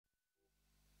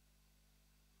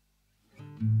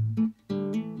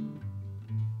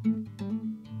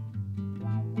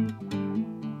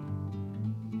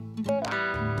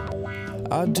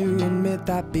I do admit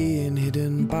that being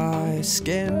hidden by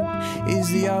skin is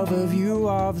the overview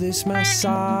of this mess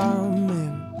I'm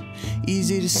in.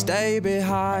 Easy to stay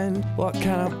behind what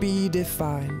cannot be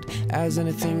defined as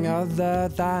anything other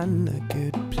than a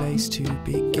good place to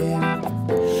begin.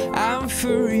 And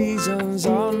for reasons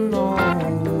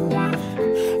unknown,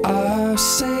 I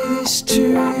say this to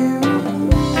you.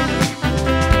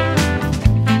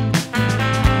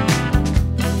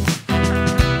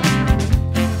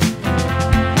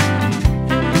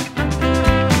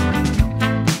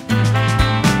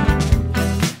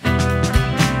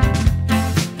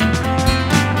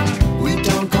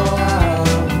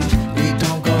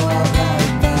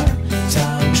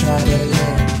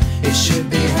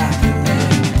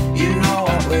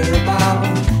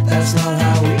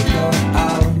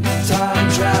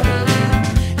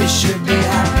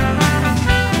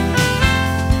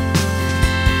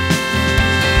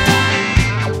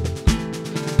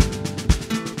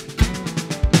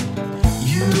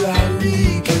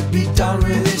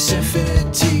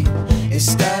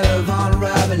 Instead of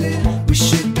unraveling, we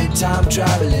should be time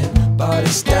traveling. But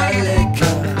it's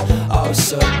delicate, oh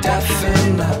so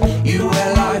definite. You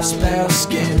wear life's pale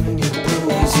skin, you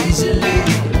bruise easily.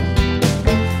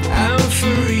 And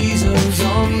for reasons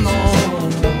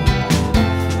unknown,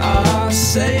 I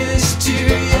say this to you.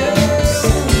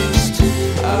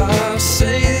 I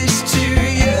say this to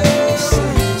you.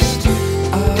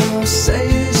 I say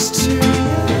this to you.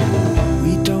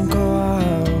 We don't go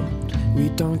out, we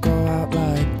don't go